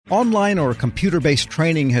Online or computer-based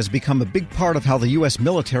training has become a big part of how the U.S.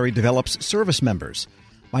 military develops service members.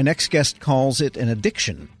 My next guest calls it an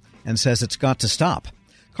addiction and says it's got to stop.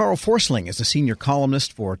 Carl Forsling is a senior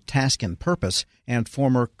columnist for Task and Purpose and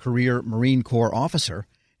former career Marine Corps officer,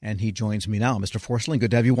 and he joins me now. Mr. Forsling,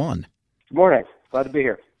 good to have you on. Good morning. Glad to be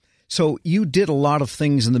here. So you did a lot of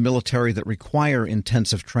things in the military that require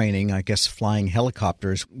intensive training. I guess flying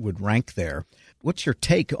helicopters would rank there. What's your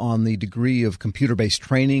take on the degree of computer-based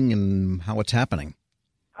training and how it's happening?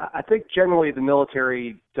 I think generally the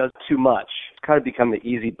military does too much. It's kind of become the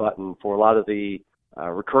easy button for a lot of the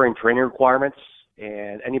recurring training requirements.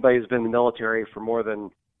 And anybody who's been in the military for more than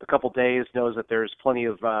a couple days knows that there's plenty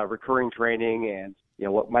of recurring training and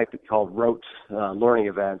what might be called rote learning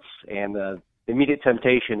events. And the immediate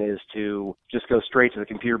temptation is to just go straight to the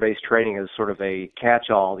computer-based training as sort of a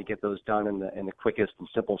catch-all to get those done in the quickest and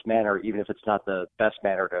simplest manner, even if it's not the best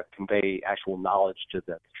manner to convey actual knowledge to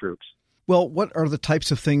the troops. Well, what are the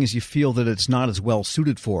types of things you feel that it's not as well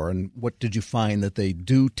suited for, and what did you find that they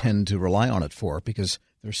do tend to rely on it for? Because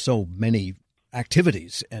there's so many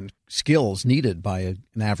activities and skills needed by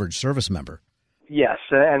an average service member. Yes,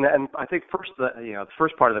 and I think the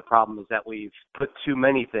first part of the problem is that we've put too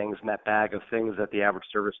many things in that bag of things that the average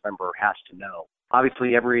service member has to know.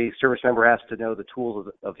 Obviously, every service member has to know the tools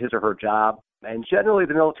of his or her job, and generally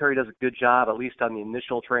the military does a good job, at least on the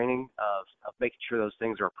initial training, of making sure those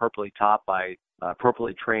things are appropriately taught by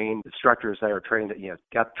appropriately trained instructors that are trained,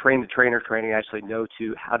 got trained the trainer training, actually know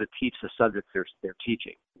how to teach the subject they're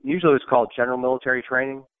teaching. Usually it's called general military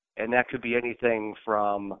training, and that could be anything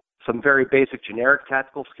from some very basic generic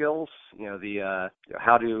tactical skills,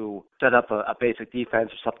 how to set up a basic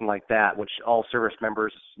defense or something like that, which all service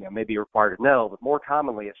members may be required to know. But more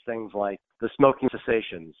commonly, it's things like the smoking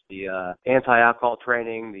cessations, the anti-alcohol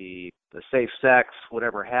training, the safe sex,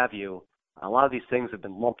 whatever have you. A lot of these things have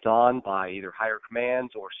been lumped on by either higher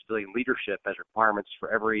commands or civilian leadership as requirements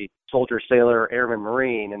for every soldier, sailor, airman,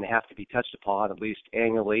 Marine, and they have to be touched upon at least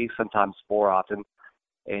annually, sometimes more often.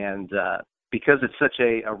 And because it's such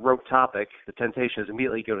a rote topic, the temptation is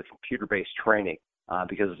immediately go to computer-based training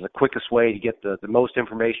because it's the quickest way to get the most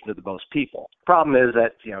information to the most people. The problem is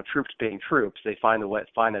that, troops being troops, they find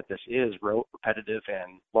that this is rote, repetitive,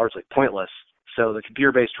 and largely pointless. So the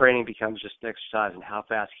computer-based training becomes just an exercise in how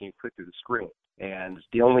fast can you click through the screen. And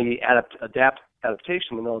the only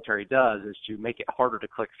adaptation the military does is to make it harder to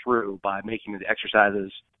click through by making the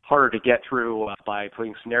exercises harder to get through by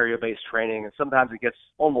putting scenario-based training. And sometimes it gets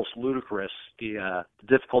almost ludicrous, the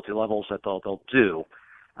difficulty levels that they'll do.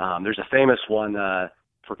 There's a famous one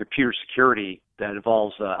for computer security that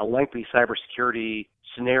involves a lengthy cybersecurity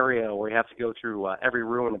scenario where you have to go through every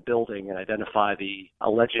room in a building and identify the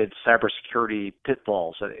alleged cybersecurity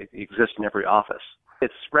pitfalls that exist in every office.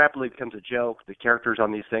 It rapidly becomes a joke. The characters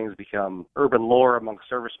on these things become urban lore among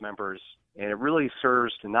service members, and it really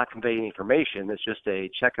serves to not convey any information. It's just a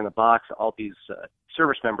check in the box all these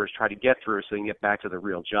service members try to get through so they can get back to their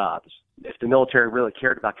real jobs. If the military really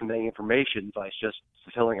cared about conveying information by just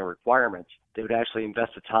fulfilling a requirement, they would actually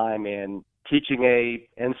invest the time in teaching a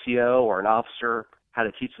NCO or an officer how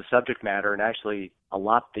to teach the subject matter and actually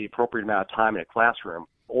allot the appropriate amount of time in a classroom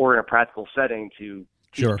or in a practical setting to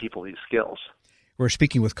teach people these skills. We're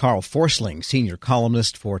speaking with Carl Forsling, senior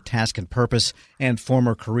columnist for Task and Purpose and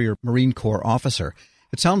former career Marine Corps officer.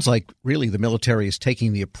 It sounds like really the military is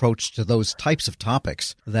taking the approach to those types of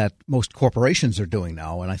topics that most corporations are doing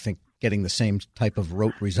now, and I think getting the same type of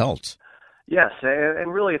rote results. Yes,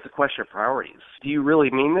 and really it's a question of priorities. Do you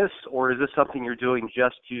really mean this, or is this something you're doing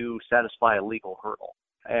just to satisfy a legal hurdle?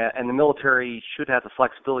 And the military should have the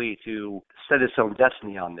flexibility to set its own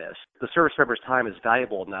destiny on this. The service member's time is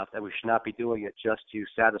valuable enough that we should not be doing it just to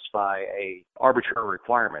satisfy a arbitrary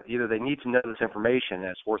requirement. Either they need to know this information and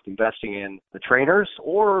it's worth investing in the trainers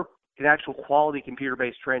or in actual quality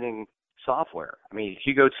computer-based training software. I mean, if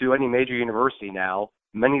you go to any major university now,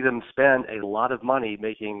 many of them spend a lot of money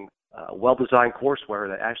making well-designed courseware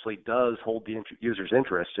that actually does hold the user's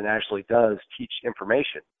interest and actually does teach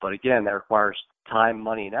information. But again, that requires time,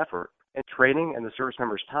 money, and effort. And training and the service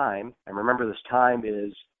member's time, and remember this time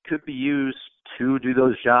could be used to do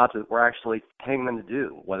those jobs that we're actually paying them to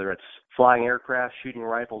do, whether it's flying aircraft, shooting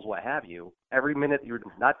rifles, what have you. Every minute you're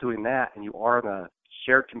not doing that and you are on a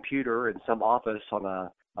shared computer in some office on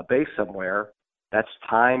a base somewhere, that's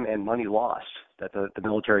time and money lost that the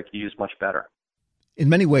military could use much better. In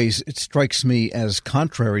many ways, it strikes me as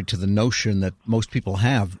contrary to the notion that most people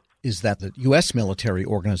have, is that the U.S. military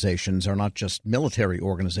organizations are not just military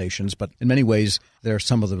organizations, but in many ways, they're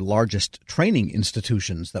some of the largest training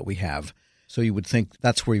institutions that we have. So you would think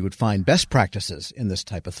that's where you would find best practices in this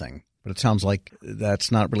type of thing. But it sounds like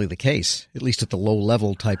that's not really the case, at least at the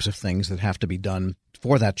low-level types of things that have to be done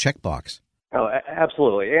for that checkbox. Oh,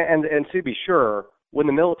 absolutely. And to be sure, when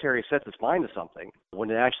the military sets its mind to something, when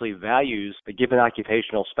it actually values a given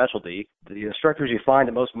occupational specialty, the instructors you find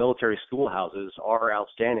at most military schoolhouses are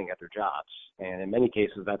outstanding at their jobs. And in many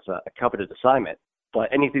cases, that's a coveted assignment.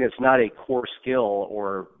 But anything that's not a core skill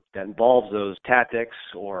or that involves those tactics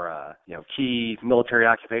or key military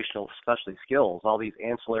occupational specialty skills, all these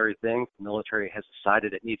ancillary things the military has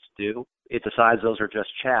decided it needs to do, it decides those are just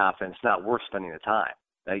chaff and it's not worth spending the time.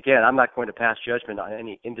 Again, I'm not going to pass judgment on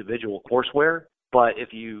any individual courseware, but if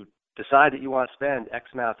you decide that you want to spend X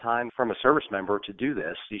amount of time from a service member to do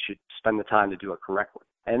this, you should spend the time to do it correctly.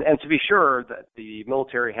 And to be sure that the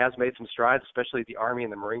military has made some strides, especially the Army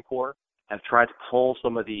and the Marine Corps, have tried to pull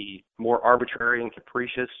some of the more arbitrary and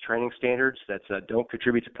capricious training standards that don't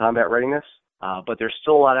contribute to combat readiness. But there's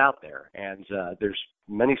still a lot out there. And there's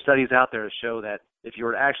many studies out there to show that if you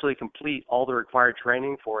were to actually complete all the required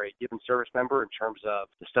training for a given service member in terms of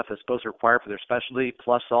the stuff that's supposed to require for their specialty,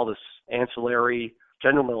 plus all this ancillary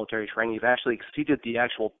general military training, you've actually exceeded the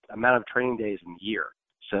actual amount of training days in a year.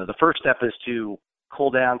 So the first step is to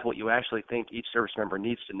cool down to what you actually think each service member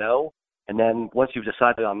needs to know. And then once you've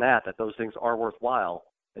decided on that those things are worthwhile,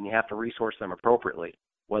 then you have to resource them appropriately,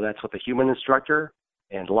 whether that's with a human instructor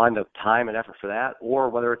and align the time and effort for that, or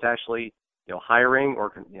whether it's actually hiring or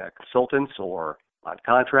consultants or on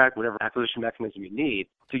contract, whatever acquisition mechanism you need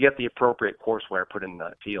to get the appropriate courseware put in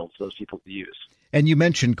the field for those people to use. And you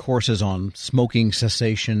mentioned courses on smoking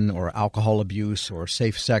cessation or alcohol abuse or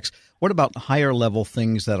safe sex. What about higher level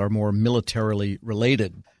things that are more militarily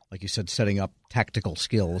related? Like you said, setting up tactical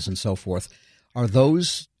skills and so forth.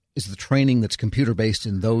 Is the training that's computer-based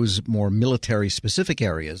in those more military-specific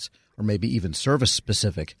areas, or maybe even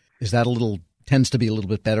service-specific, tends to be a little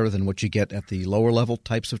bit better than what you get at the lower-level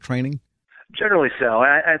types of training? Generally so.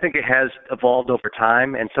 I think it has evolved over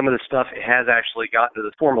time, and some of the stuff it has actually gotten to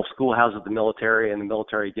the formal schoolhouse of the military, and the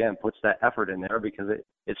military, again, puts that effort in there because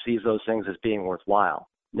it sees those things as being worthwhile.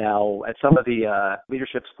 Now, at some of the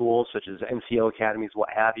leadership schools, such as NCO academies, what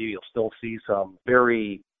have you, you'll still see some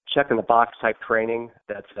very check-in-the-box type training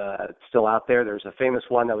that's still out there. There's a famous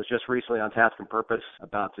one that was just recently on Task and Purpose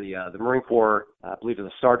about the Marine Corps, I believe it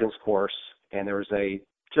was a sergeant's course, and there was a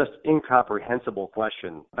just incomprehensible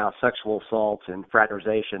question about sexual assault and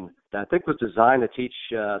fraternization that I think was designed to teach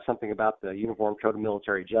something about the Uniform Code of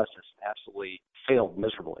Military Justice and absolutely failed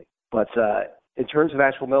miserably. But in terms of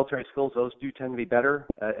actual military skills, those do tend to be better.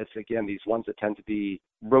 It's, again, these ones that tend to be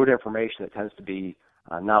rote information that tends to be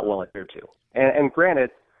not well adhered to. And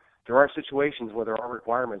granted, there are situations where there are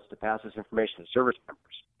requirements to pass this information to service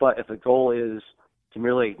members. But if the goal is to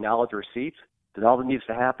merely acknowledge receipt, then all that needs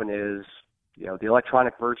to happen is the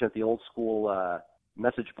electronic version of the old school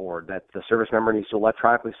message board that the service member needs to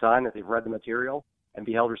electronically sign that they've read the material and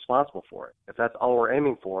be held responsible for it. If that's all we're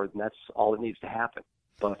aiming for, then that's all that needs to happen.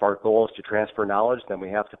 But if our goal is to transfer knowledge, then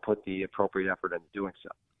we have to put the appropriate effort into doing so.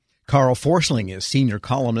 Carl Forsling is senior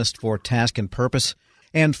columnist for Task and Purpose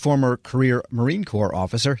and former career Marine Corps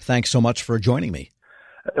officer. Thanks so much for joining me.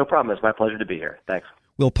 No problem. It's my pleasure to be here. Thanks.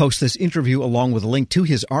 We'll post this interview along with a link to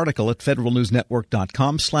his article at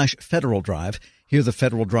federalnewsnetwork.com/Federal Drive. Hear the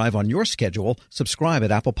Federal Drive on your schedule. Subscribe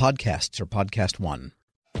at Apple Podcasts or Podcast One.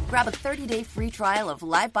 Grab a 30-day free trial of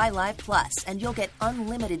Live by Live Plus, and you'll get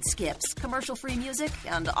unlimited skips, commercial-free music,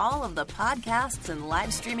 and all of the podcasts and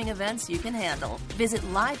live streaming events you can handle. Visit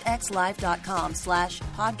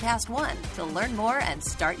livexlive.com/podcast1 to learn more and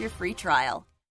start your free trial.